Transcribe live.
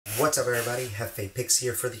What's up, everybody? Jefe Picks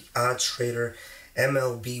here for the OddsTrader.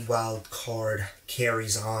 MLB wild card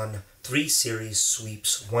carries on. 3 series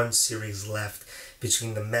sweeps, 1 series left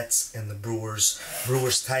between the Mets and the Brewers.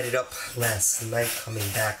 Brewers tied it up last night, coming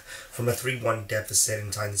back from a 3-1 deficit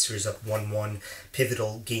and tying the series up 1-1.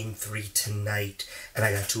 Pivotal Game 3 tonight, and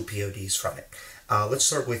I got 2 PODs from it. Let's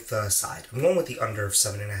start with side. I'm going with the under of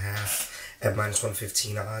 7.5 at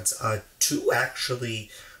 -115 odds. 2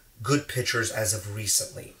 actually good pitchers as of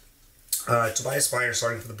recently. Tobias Meyer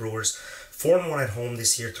starting for the Brewers, 4-1 at home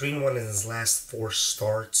this year, 3-1 in his last 4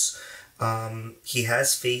 starts. He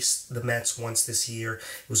has faced the Mets once this year.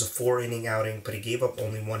 It was a 4-inning outing, but he gave up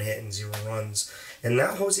only 1 hit and 0 runs. And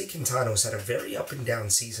now Jose Quintano's had a very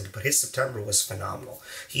up-and-down season, but his September was phenomenal.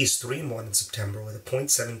 He is 3-1 in September with a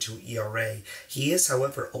 .72 ERA. He is,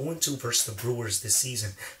 however, 0-2 versus the Brewers this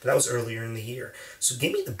season, but that was earlier in the year. So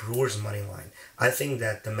give me the Brewers money line. I think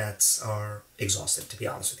that the Mets are exhausted, to be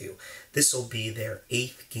honest with you. This will be their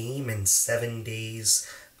 8th game in 7 days.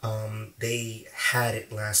 They had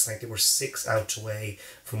it last night. They were 6 outs away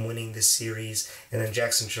from winning this series, and then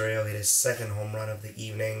Jackson Chourio hit his 2nd home run of the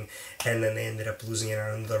evening, and then they ended up losing it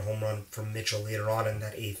on another home run from Mitchell later on in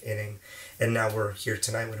that 8th inning, and now we're here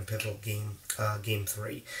tonight with a pivotal game, Game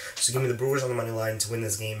 3. So give me the Brewers on the money line to win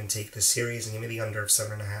this game and take the series, and give me the under of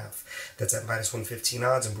 7.5. That's at -115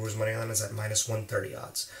 odds, and Brewers money line is at -130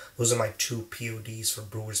 odds. Those are my 2 PODs for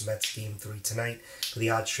Brewers Mets Game 3 tonight. For the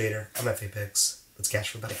OddsTrader, I'm Jefe Picks. Let's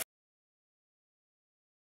cash for buddy.